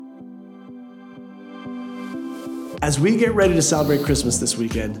As we get ready to celebrate Christmas this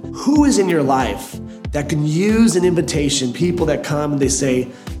weekend, who is in your life that can use an invitation? People that come and they say,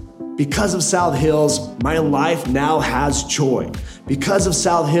 because of South Hills, my life now has joy. Because of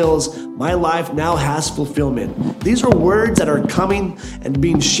South Hills, my life now has fulfillment. These are words that are coming and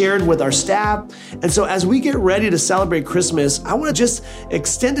being shared with our staff. And so as we get ready to celebrate Christmas, I want to just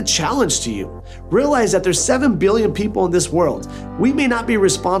extend a challenge to you. Realize that there's 7 billion people in this world. We may not be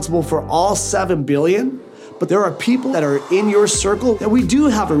responsible for all 7 billion, but there are people that are in your circle that we do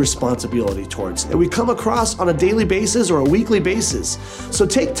have a responsibility towards, that we come across on a daily basis or a weekly basis. So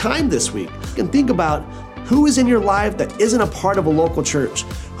take time this week and think about who is in your life that isn't a part of a local church.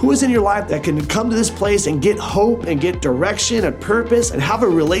 Who is in your life that can come to this place and get hope and get direction and purpose and have a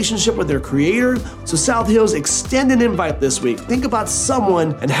relationship with their Creator? So South Hills, extend an invite this week. Think about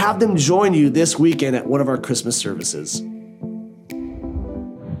someone and have them join you this weekend at one of our Christmas services.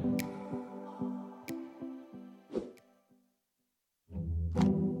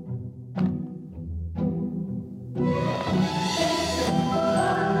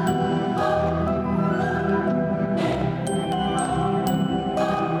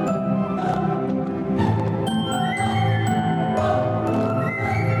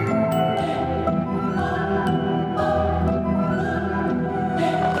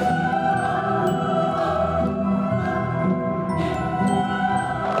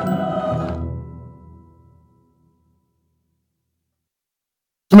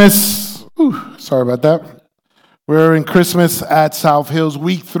 Christmas, sorry about that. We're in Christmas at South Hills,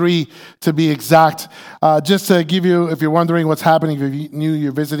 week 3 to be exact. Just to give you, if you're wondering what's happening, if you knew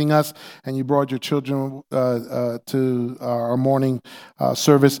you're visiting us and you brought your children to our morning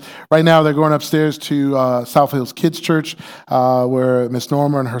service. Right now they're going upstairs to South Hills Kids Church where Miss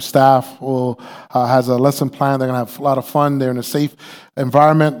Norma and her staff has a lesson plan. They're going to have a lot of fun. They're in a safe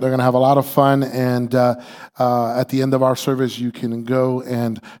environment. They're going to have a lot of fun. And at the end of our service, you can go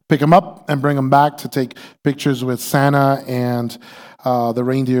and pick them up and bring them back to take pictures with Santa and the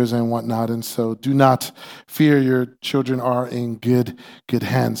reindeers and whatnot. And so do not fear, your children are in good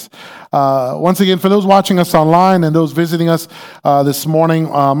hands. Once again, for those watching us online and those visiting us this morning,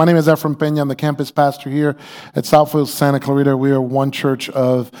 my name is Efrain Peña. I'm the campus pastor here at South Hills Santa Clarita. We are one church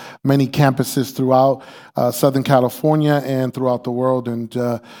of many campuses throughout Southern California and throughout the world. And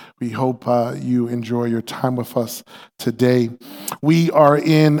we hope you enjoy your time with us today. We are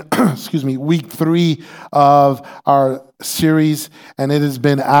in, week 3 of our series, and it has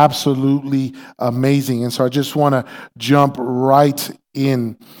been absolutely amazing. And so I just want to jump right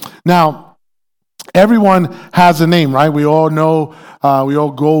in. Now, everyone has a name, right? We all know, we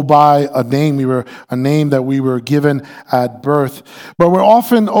all go by a name. A name that we were given at birth. But we're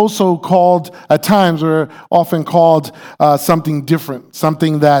often also called, at times, we're often called something different,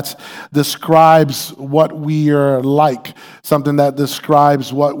 something that describes what we are like, something that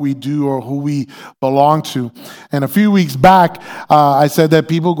describes what we do or who we belong to. And a few weeks back, I said that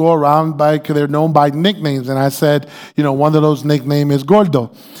people go around they're known by nicknames. And I said, one of those nicknames is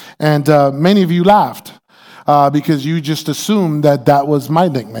Gordo. And many of you laughed because you just assumed that was my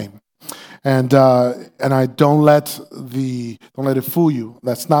nickname. And I don't let it fool you.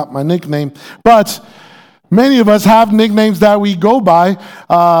 That's not my nickname. But many of us have nicknames that we go by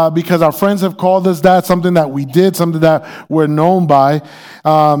because our friends have called us that, something that we did, something that we're known by.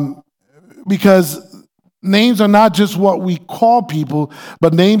 Because names are not just what we call people,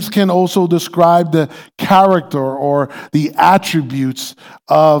 but names can also describe the character or the attributes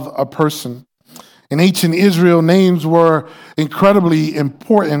of a person. In ancient Israel, names were incredibly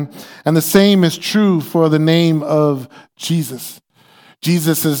important, and the same is true for the name of Jesus.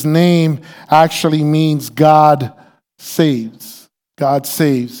 Jesus' name actually means God saves. God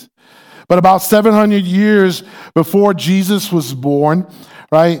saves. But about 700 years before Jesus was born,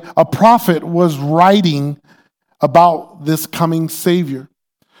 right, a prophet was writing about this coming Savior.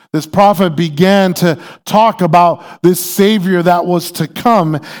 This prophet began to talk about this Savior that was to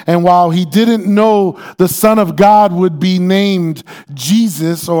come. And while he didn't know the Son of God would be named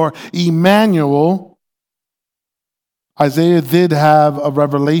Jesus or Emmanuel, Isaiah did have a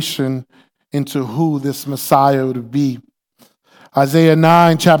revelation into who this Messiah would be. Isaiah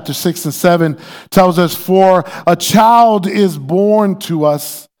 9, chapter 6 and 7 tells us, "For a child is born to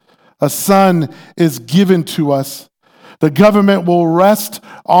us, a son is given to us. The government will rest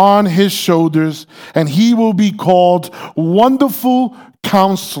on his shoulders, and he will be called Wonderful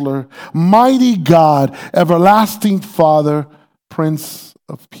Counselor, Mighty God, Everlasting Father, Prince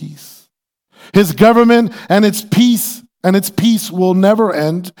of Peace. His government and its peace will never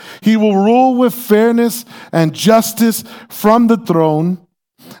end. He will rule with fairness and justice from the throne.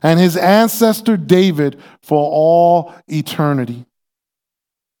 and his ancestor David for all eternity.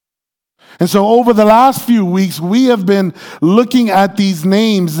 And so over the last few weeks, we have been looking at these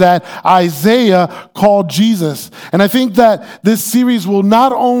names that Isaiah called Jesus. And I think that this series will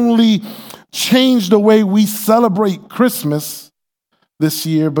not only change the way we celebrate Christmas this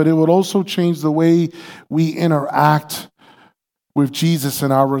year, but it will also change the way we interact with Jesus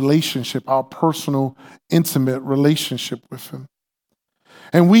and our relationship, our personal, intimate relationship with him.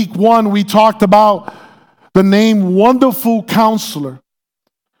 In week 1, we talked about the name Wonderful Counselor.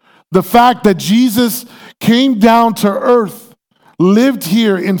 The fact that Jesus came down to earth, lived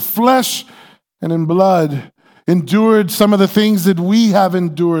here in flesh and in blood, endured some of the things that we have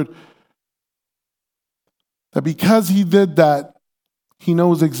endured. That because he did that, he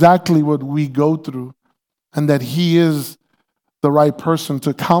knows exactly what we go through, and that he is the right person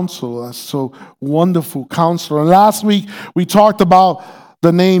to counsel us. So, Wonderful Counselor. And last week, we talked about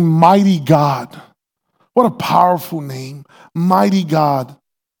the name Mighty God. What a powerful name, Mighty God.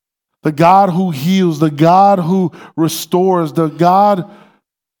 The God who heals, the God who restores, the God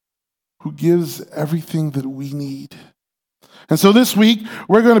who gives everything that we need. And so this week,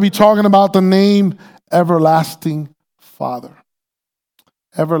 we're going to be talking about the name Everlasting Father.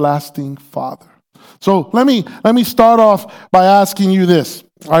 Everlasting Father. So let me start off by asking you this.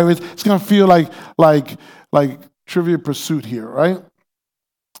 All right, it's going to feel like Trivia Pursuit here, right?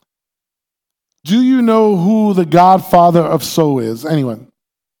 Do you know who the godfather of soul is? Anyone?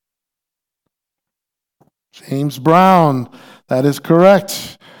 James Brown. That is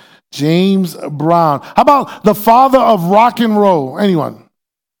correct. James Brown. How about the father of rock and roll? Anyone?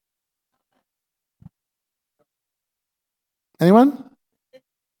 Anyone?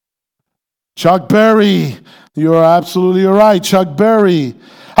 Chuck Berry. You're absolutely right. Chuck Berry.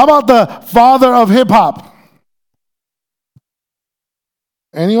 How about the father of hip hop?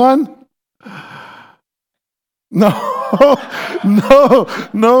 Anyone? No. No.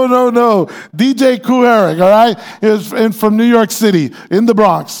 DJ Kool Herc, all right? He was from New York City, in the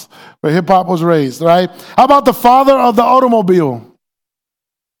Bronx, where hip hop was raised, right? How about the father of the automobile?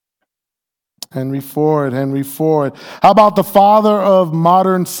 Henry Ford. How about the father of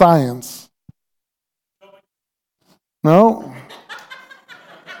modern science? No?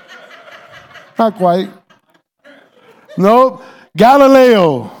 Not quite. Nope.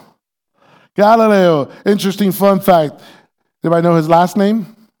 Galileo. Interesting fun fact. Anybody know his last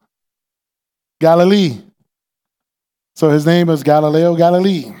name? Galilee. So his name is Galileo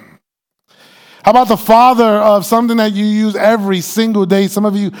Galilei. How about the father of something that you use every single day? Some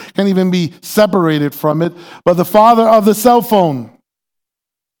of you can't even be separated from it. But the father of the cell phone.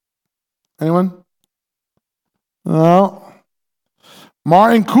 Anyone? No.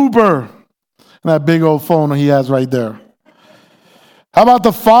 Martin Cooper. And that big old phone he has right there. How about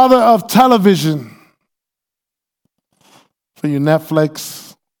the father of television? For you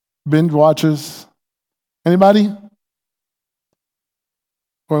Netflix binge watchers. Anybody?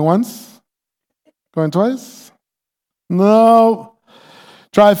 Going once? Going twice? No.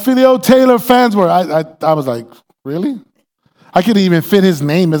 Try Filio Taylor Farnsworth. I was like, really? I couldn't even fit his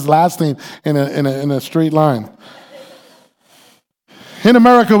last name in a straight line. In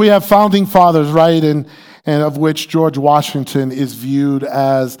America, we have founding fathers, right? And of which George Washington is viewed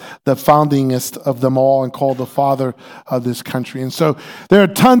as the foundingest of them all and called the father of this country. And so there are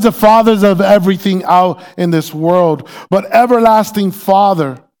tons of fathers of everything out in this world. But everlasting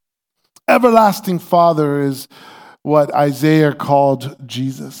Father is what Isaiah called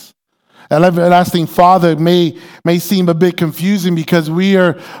Jesus. Everlasting Father may seem a bit confusing because we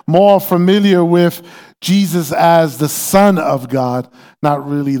are more familiar with Jesus as the Son of God, not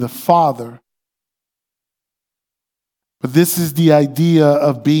really the Father. But this is the idea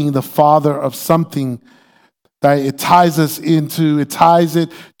of being the father of something that it ties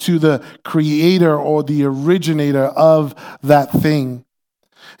it to the creator or the originator of that thing.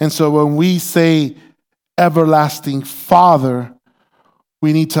 And so when we say everlasting Father,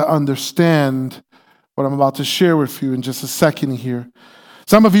 we need to understand what I'm about to share with you in just a second here.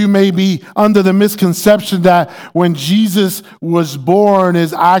 Some of you may be under the misconception that when Jesus was born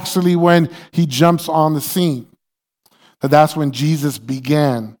is actually when he jumps on the scene. That's when Jesus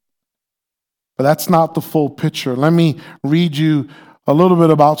began. But that's not the full picture. Let me read you a little bit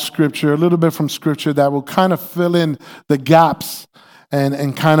about Scripture, a little bit from Scripture that will kind of fill in the gaps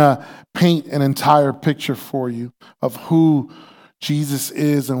and kind of paint an entire picture for you of who Jesus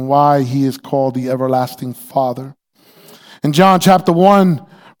is and why he is called the everlasting Father. In John chapter 1,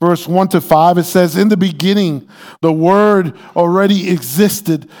 verse 1 to 5, it says, "In the beginning, the Word already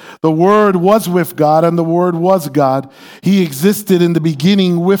existed. The Word was with God, and the Word was God. He existed in the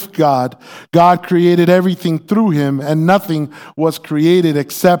beginning with God. God created everything through him, and nothing was created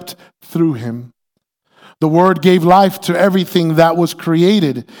except through him. The Word gave life to everything that was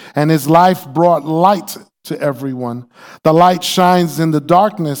created, and his life brought light to everyone. The light shines in the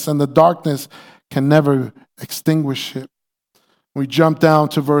darkness, and the darkness can never extinguish it." We jump down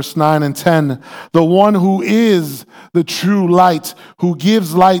to verse 9 and 10. "The one who is the true light, who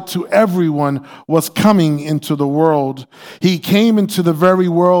gives light to everyone, was coming into the world. He came into the very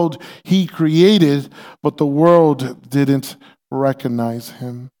world he created, but the world didn't recognize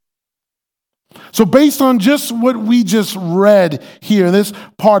him." So based on just what we just read here, this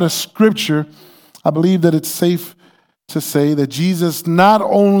part of Scripture, I believe that it's safe to say that Jesus not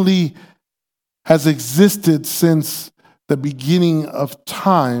only has existed since the beginning of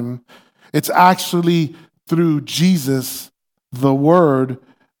time, it's actually through Jesus, the Word,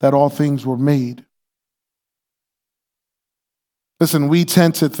 that all things were made. Listen, we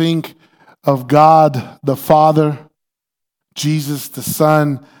tend to think of God the Father, Jesus the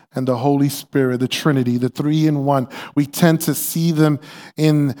Son, and the Holy Spirit, the Trinity, the three in one. We tend to see them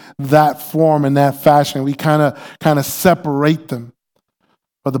in that form, in that fashion. We kind of separate them.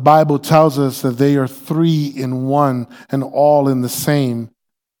 But the Bible tells us that they are three in one and all in the same.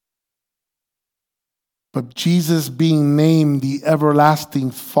 But Jesus being named the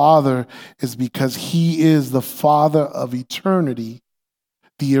everlasting Father is because he is the Father of eternity,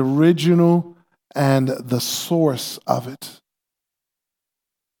 the original and the source of it.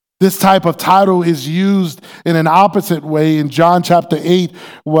 This type of title is used in an opposite way in John chapter 8,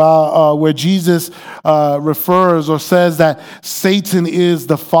 where Jesus refers or says that Satan is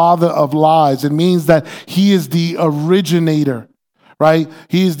the father of lies. It means that he is the originator, right?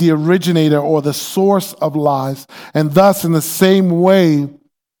 He is the originator or the source of lies. And thus, in the same way,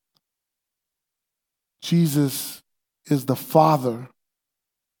 Jesus is the Father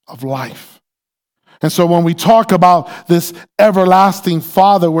of life. And so when we talk about this everlasting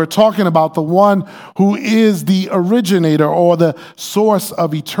Father, we're talking about the one who is the originator or the source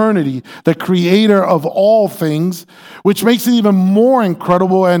of eternity, the creator of all things, which makes it even more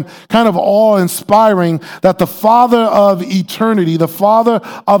incredible and kind of awe-inspiring that the Father of eternity, the Father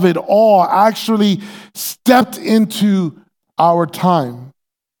of it all, actually stepped into our time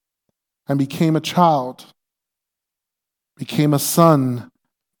and became a child, became a son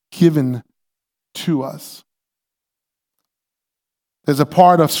given to us. There's a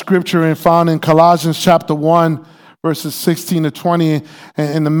part of Scripture found in Colossians chapter 1, verses 16 to 20,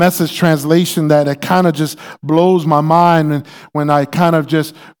 in the Message translation that kind of just blows my mind. And when I kind of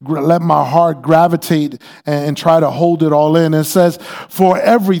just let my heart gravitate and try to hold it all in, it says, "For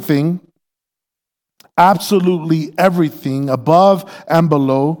everything, absolutely everything, above and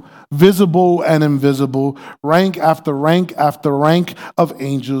below, visible and invisible, rank after rank after rank of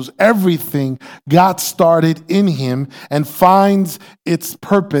angels, everything got started in him and finds its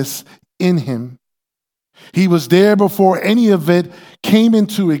purpose in him. He was there before any of it came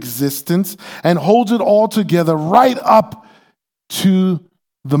into existence and holds it all together right up to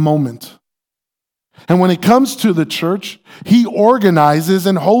the moment. And when it comes to the church, he organizes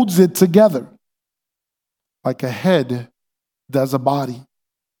and holds it together like a head does a body.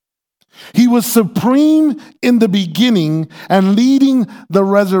 He was supreme in the beginning and leading the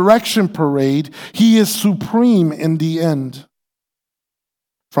resurrection parade. He is supreme in the end.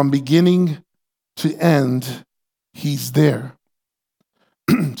 From beginning to end, he's there.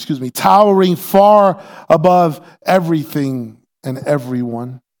 Excuse me, towering far above everything and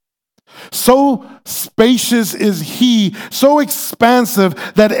everyone. So spacious is he, so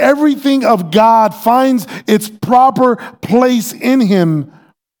expansive that everything of God finds its proper place in him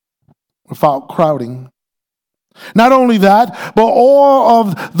without crowding. Not only that, but all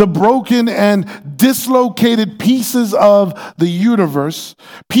of the broken and dislocated pieces of the universe,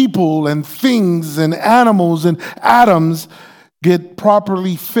 people and things and animals and atoms, get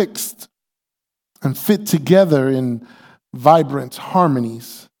properly fixed and fit together in vibrant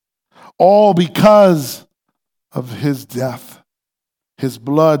harmonies. All because of his death, his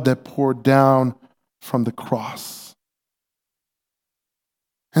blood that poured down from the cross.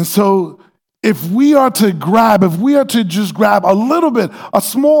 And so if we are to just grab a little bit, a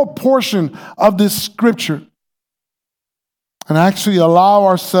small portion of this scripture and actually allow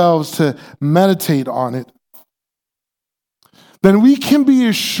ourselves to meditate on it, then we can be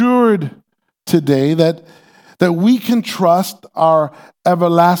assured today that we can trust our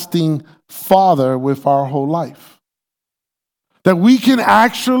everlasting Father with our whole life. That we can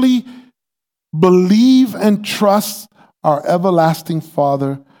actually believe and trust our everlasting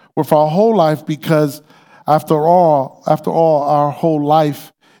Father with our whole life, because after all, our whole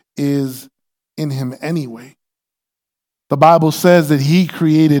life is in him anyway. The Bible says that he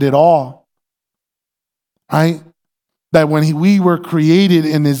created it all, right? That when we were created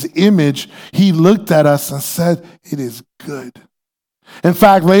in his image, he looked at us and said, it is good. In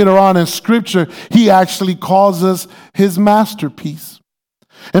fact, later on in Scripture, he actually calls us his masterpiece.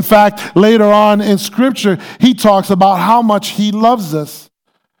 In fact, later on in Scripture, he talks about how much he loves us,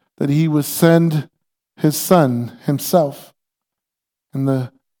 that he would send his son himself in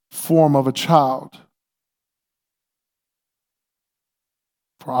the form of a child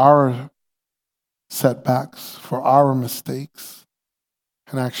for our setbacks, for our mistakes,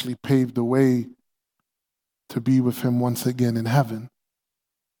 and actually paved the way to be with him once again in heaven.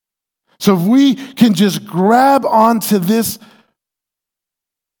 So if we can just grab onto this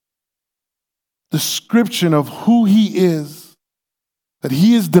description of who he is, that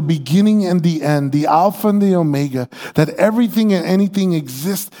he is the beginning and the end, the Alpha and the Omega, that everything and anything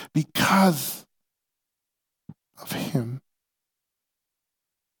exists because of him,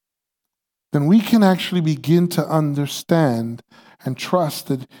 then we can actually begin to understand and trust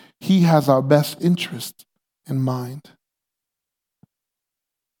that he has our best interest in mind.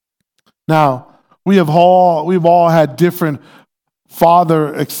 Now, we've all had different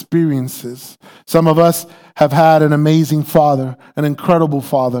father experiences. Some of us have had an amazing father, an incredible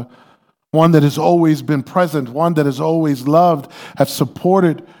father, one that has always been present, one that has always loved, has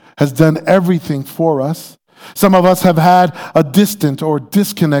supported, has done everything for us. Some of us have had a distant or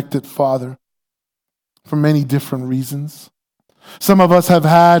disconnected father for many different reasons. Some of us have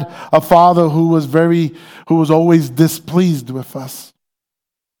had a father who was always displeased with us,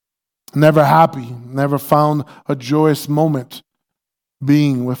 never happy, never found a joyous moment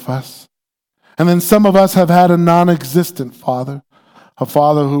being with us. And then some of us have had a non-existent father, a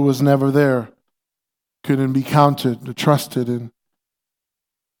father who was never there, couldn't be counted or trusted in.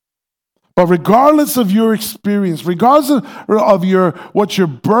 But regardless of your experience, regardless of what your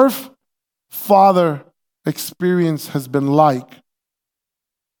birth father experience has been like,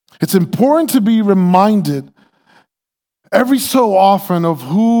 it's important to be reminded every so often of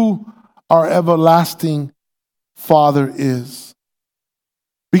who our everlasting Father is.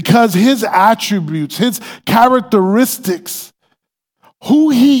 Because his attributes, his characteristics, who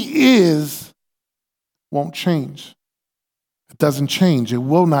he is, won't change. It doesn't change. It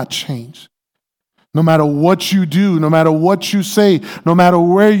will not change. No matter what you do, no matter what you say, no matter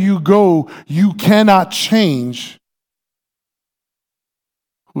where you go, you cannot change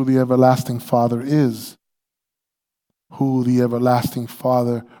who the everlasting Father is, who the everlasting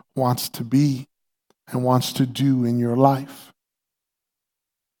Father wants to be and wants to do in your life.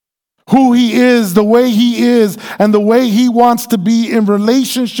 Who he is, the way he is, and the way he wants to be in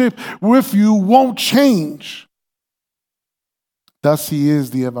relationship with you won't change. Thus he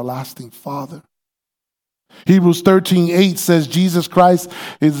is the everlasting Father. Hebrews 13:8 says Jesus Christ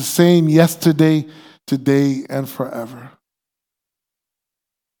is the same yesterday, today, and forever.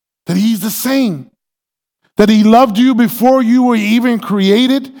 That he's the same. That he loved you before you were even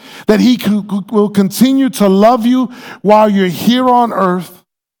created. That he will continue to love you while you're here on earth.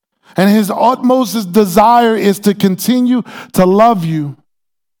 And his utmost desire is to continue to love you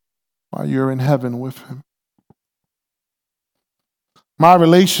while you're in heaven with him. My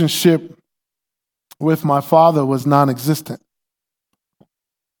relationship with my father was non-existent.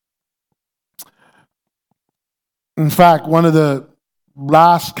 In fact, one of the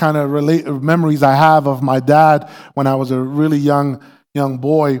last kind of memories I have of my dad when I was a really young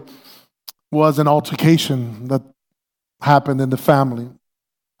boy was an altercation that happened in the family,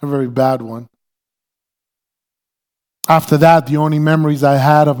 a very bad one. After that, the only memories I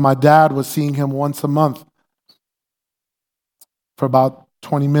had of my dad was seeing him once a month for about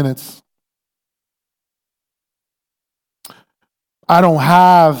 20 minutes. I don't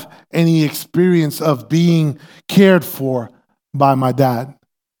have any experience of being cared for by my dad.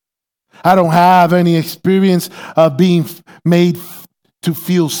 I don't have any experience of being made to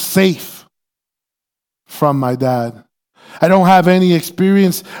feel safe from my dad. I don't have any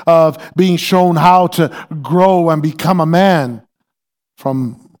experience of being shown how to grow and become a man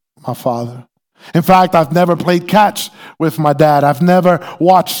from my father. In fact, I've never played catch with my dad. I've never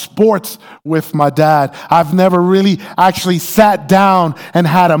watched sports with my dad. I've never really actually sat down and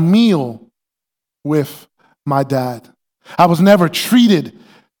had a meal with my dad. I was never treated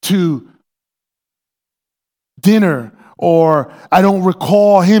to dinner, or I don't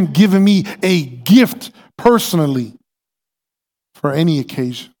recall him giving me a gift personally. for any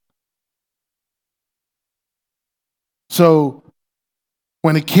occasion. So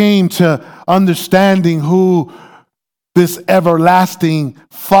when it came to understanding who this everlasting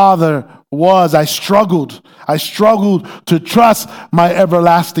Father was, I struggled. I struggled to trust my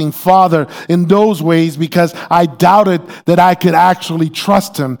everlasting Father in those ways because I doubted that I could actually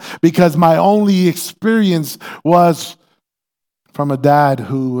trust him, because my only experience was from a dad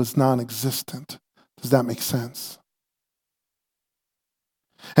who was non-existent. Does that make sense?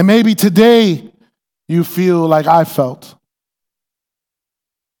 And maybe today you feel like I felt,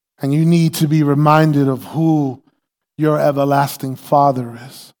 and you need to be reminded of who your everlasting Father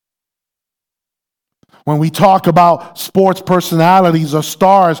is. When we talk about sports personalities or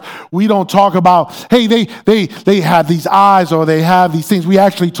stars, we don't talk about, hey, they have these eyes or they have these things. We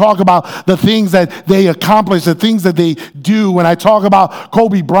actually talk about the things that they accomplish, the things that they do. When I talk about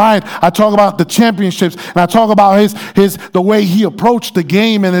Kobe Bryant, I talk about the championships, and I talk about the way he approached the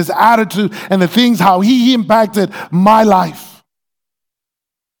game and his attitude and the things, how he impacted my life.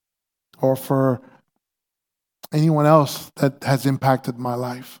 Or for anyone else that has impacted my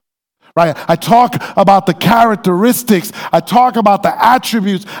life. Right? I talk about the characteristics. I talk about the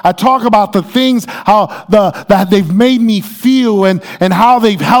attributes. I talk about the things, that they've made me feel and how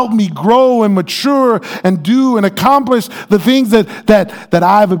they've helped me grow and mature and do and accomplish the things that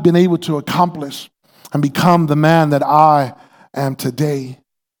I've been able to accomplish and become the man that I am today.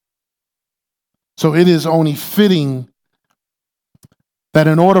 So it is only fitting that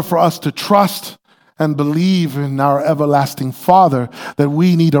in order for us to trust and believe in our everlasting Father, that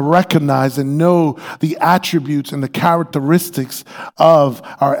we need to recognize and know the attributes and the characteristics of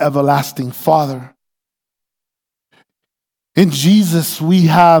our everlasting Father. In Jesus, we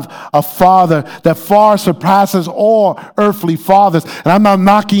have a Father that far surpasses all earthly fathers. And I'm not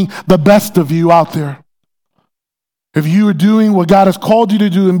knocking the best of you out there. If you are doing what God has called you to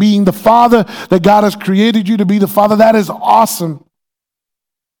do and being the Father that God has created you to be the Father, that is awesome.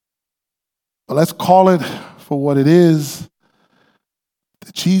 But let's call it for what it is.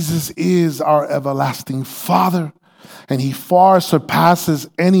 That Jesus is our everlasting Father, and he far surpasses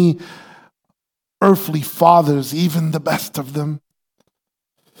any earthly fathers, even the best of them,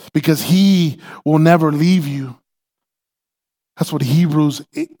 because he will never leave you. That's what Hebrews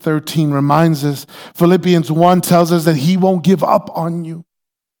 8:13 reminds us. Philippians 1 tells us that he won't give up on you.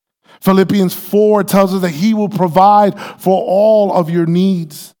 Philippians 4 tells us that he will provide for all of your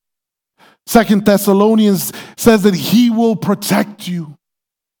needs. 2 Thessalonians says that he will protect you.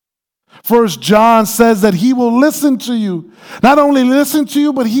 1 John says that he will listen to you. Not only listen to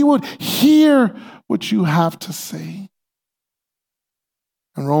you, but he would hear what you have to say.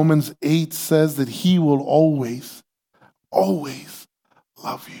 And Romans 8 says that he will always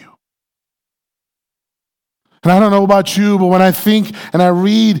love you. And I don't know about you, but when I think and I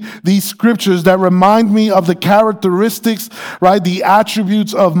read these scriptures that remind me of the characteristics, right, the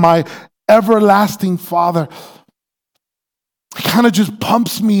attributes of my everlasting Father, it kind of just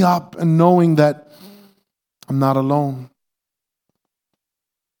pumps me up, and knowing that I'm not alone.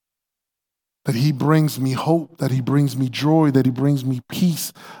 That he brings me hope, that he brings me joy, that he brings me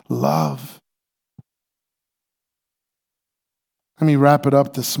peace, love. Let me wrap it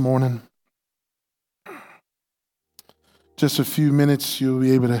up this morning. Just a few minutes, you'll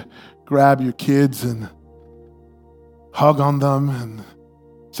be able to grab your kids and hug on them and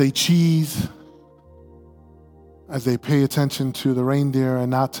say cheese as they pay attention to the reindeer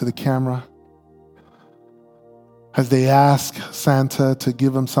and not to the camera. As they ask Santa to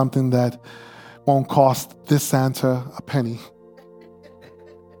give them something that won't cost this Santa a penny.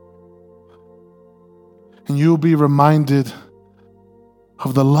 And you'll be reminded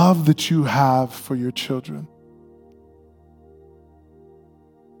of the love that you have for your children.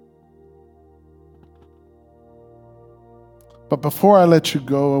 But before I let you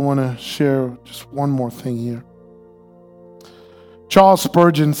go, I want to share just one more thing here. Charles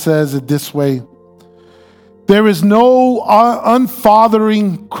Spurgeon says it this way: there is no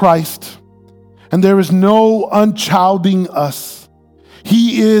unfathering Christ, and there is no unchilding us.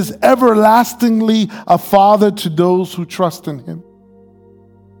 He is everlastingly a father to those who trust in him.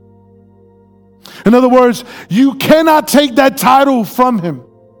 In other words, you cannot take that title from him.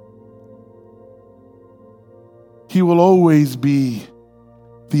 He will always be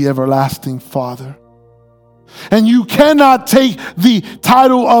the everlasting Father. And you cannot take the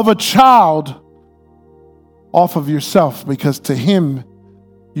title of a child off of yourself, because to him,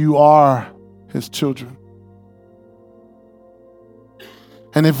 you are his children.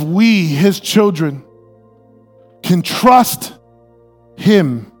 And if we, his children, can trust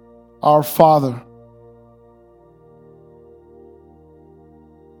him, our Father,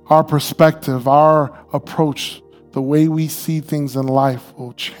 our perspective, our approach, the way we see things in life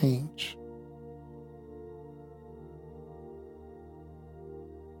will change.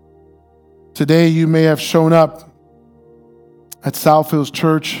 Today, you may have shown up at South Hills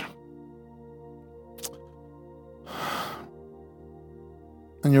Church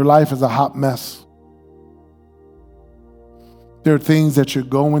and your life is a hot mess. There are things that you're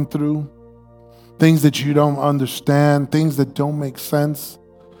going through, things that you don't understand, things that don't make sense,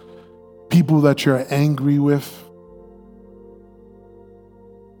 people that you're angry with.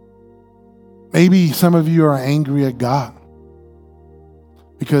 Maybe some of you are angry at God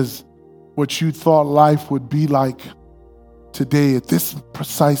because what you thought life would be like today, at this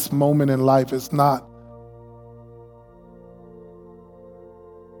precise moment in life, it's not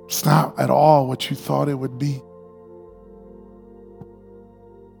at all what you thought it would be.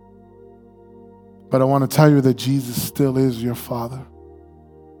 But I want to tell you that Jesus still is your Father.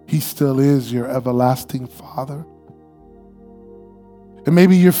 He still is your everlasting Father. And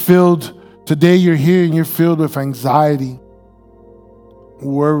maybe today you're here and you're filled with anxiety,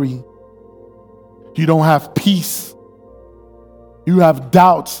 worry. You don't have peace. You have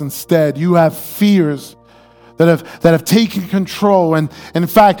doubts instead. You have fears that have taken control. And in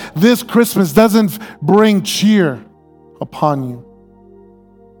fact, this Christmas doesn't bring cheer upon you.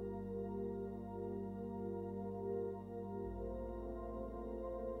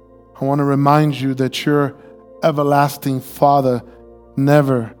 I want to remind you that your everlasting Father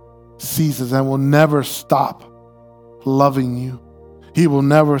never ceases and will never stop loving you. He will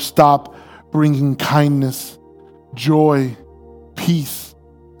never stop bringing kindness, joy, peace,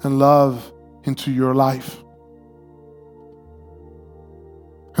 and love into your life.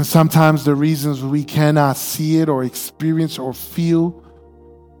 And sometimes the reasons we cannot see it or experience or feel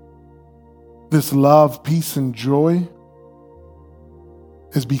this love, peace, and joy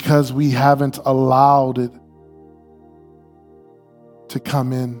is because we haven't allowed it to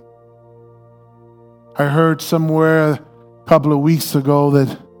come in. I heard somewhere a couple of weeks ago that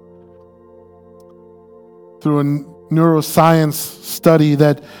through a neuroscience study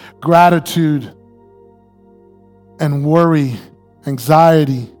that gratitude and worry,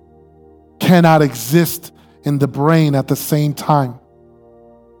 anxiety cannot exist in the brain at the same time.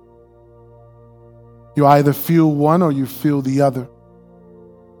 You either feel one or you feel the other.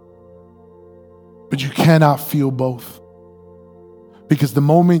 But you cannot feel both. Because the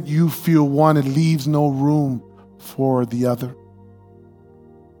moment you feel one, it leaves no room for the other.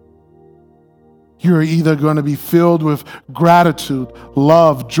 You're either going to be filled with gratitude,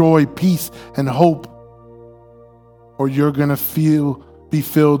 love, joy, peace, and hope, or you're going to be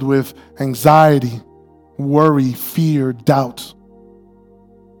filled with anxiety, worry, fear, doubt.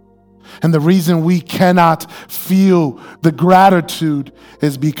 And the reason we cannot feel the gratitude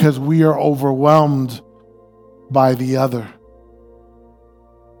is because we are overwhelmed by the other.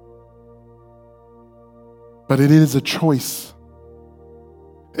 But it is a choice.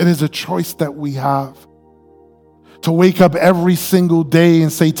 It is a choice that we have to wake up every single day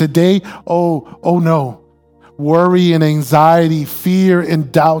and say, today, oh no, worry and anxiety, fear and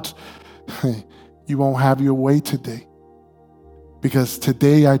doubt, you won't have your way today. Because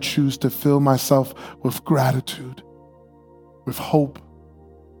today I choose to fill myself with gratitude, with hope,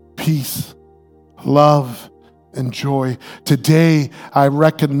 peace, love, and joy. Today I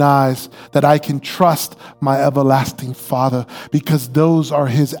recognize that I can trust my everlasting Father because those are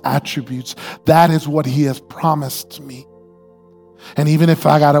His attributes. That is what He has promised me. And even if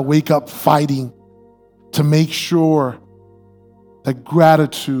I got to wake up fighting to make sure that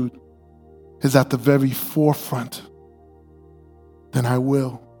gratitude is at the very forefront, then I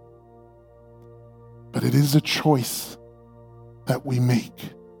will. But it is a choice that we make.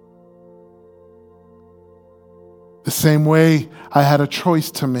 The same way I had a choice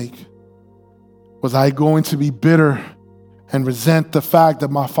to make. Was I going to be bitter and resent the fact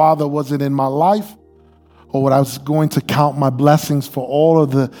that my father wasn't in my life? Or what I was going to count my blessings for all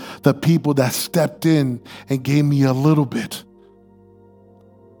of the people that stepped in and gave me a little bit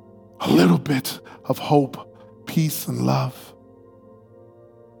of hope, peace, and love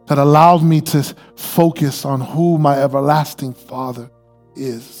that allowed me to focus on who my everlasting Father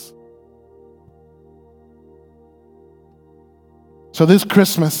is. So this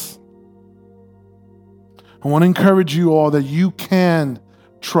Christmas, I want to encourage you all that you can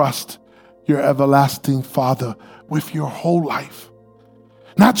trust your everlasting Father with your whole life.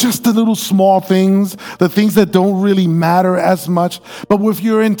 Not just the little small things, the things that don't really matter as much, but with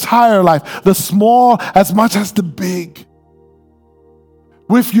your entire life, the small as much as the big.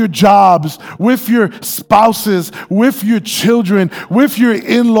 with your jobs, with your spouses, with your children, with your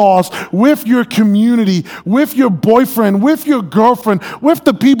in-laws, with your community, with your boyfriend, with your girlfriend, with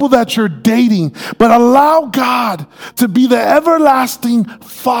the people that you're dating. But allow God to be the everlasting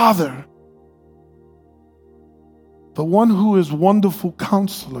Father, the one who is wonderful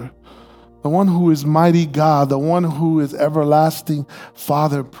counselor, the one who is mighty God, the one who is everlasting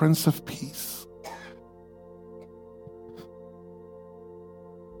Father, Prince of Peace.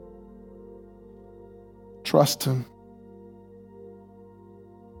 Trust him.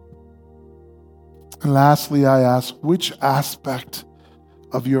 And lastly, I ask, which aspect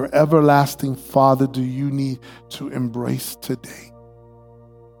of your everlasting Father do you need to embrace today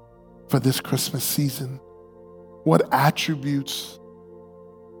for this Christmas season? What attributes,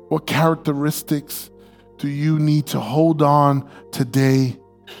 what characteristics do you need to hold on today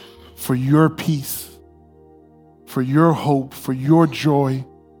for your peace, for your hope, for your joy?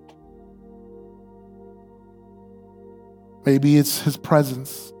 Maybe it's his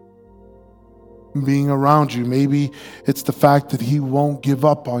presence being around you. Maybe it's the fact that he won't give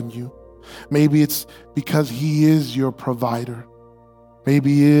up on you. Maybe it's because he is your provider.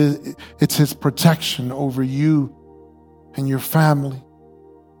 Maybe it's his protection over you and your family.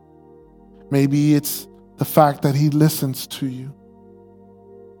 Maybe it's the fact that he listens to you,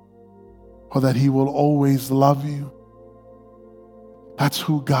 or that he will always love you. That's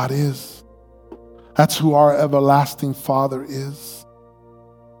who God is. That's who our everlasting Father is.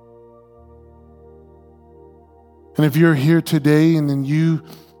 And if you're here today and then you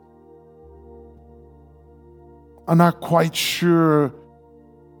are not quite sure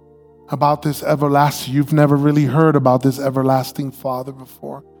about this everlasting, you've never really heard about this everlasting Father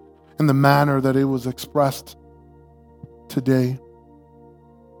before in the manner that it was expressed today,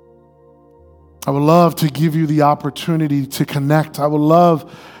 I would love to give you the opportunity to connect. I would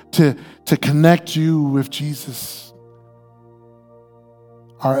love to connect you with Jesus,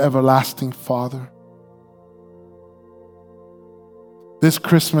 our everlasting Father. This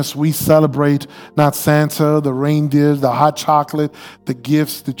Christmas, we celebrate not Santa, the reindeers, the hot chocolate, the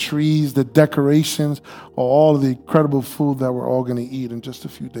gifts, the trees, the decorations, or all of the incredible food that we're all going to eat in just a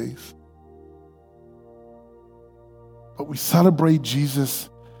few days. But we celebrate Jesus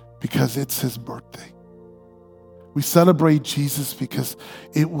because it's his birthday. We celebrate Jesus because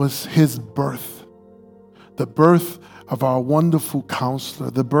it was his birth, the birth of our wonderful counselor,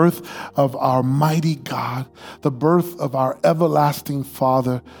 the birth of our mighty God, the birth of our everlasting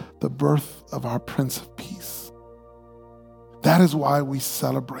Father, the birth of our Prince of Peace. That is why we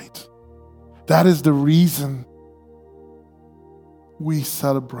celebrate. That is the reason we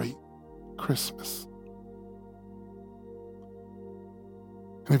celebrate Christmas.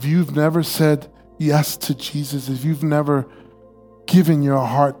 And if you've never said yes to Jesus, if you've never given your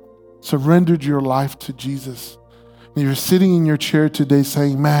heart, surrendered your life to Jesus, and you're sitting in your chair today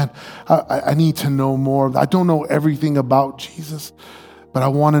saying, man, I need to know more. I don't know everything about Jesus, but I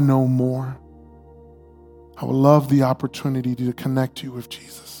want to know more. I would love the opportunity to connect you with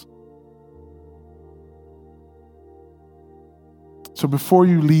Jesus. So before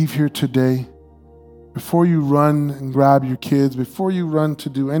you leave here today, before you run and grab your kids, before you run to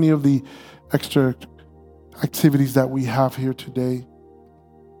do any of the extra activities that we have here today,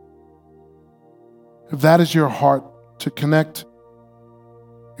 if that is your heart to connect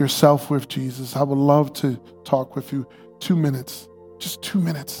yourself with Jesus, I would love to talk with you 2 minutes, just 2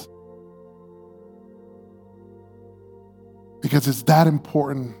 minutes. Because it's that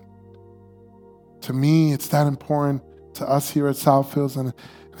important to me, it's that important to us here at South Hills, and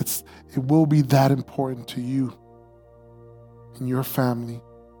it will be that important to you and your family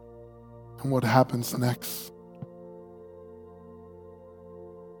and what happens next.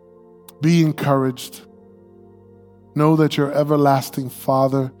 Be encouraged. Know that your everlasting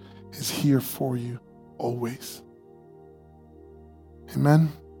Father is here for you always. Amen.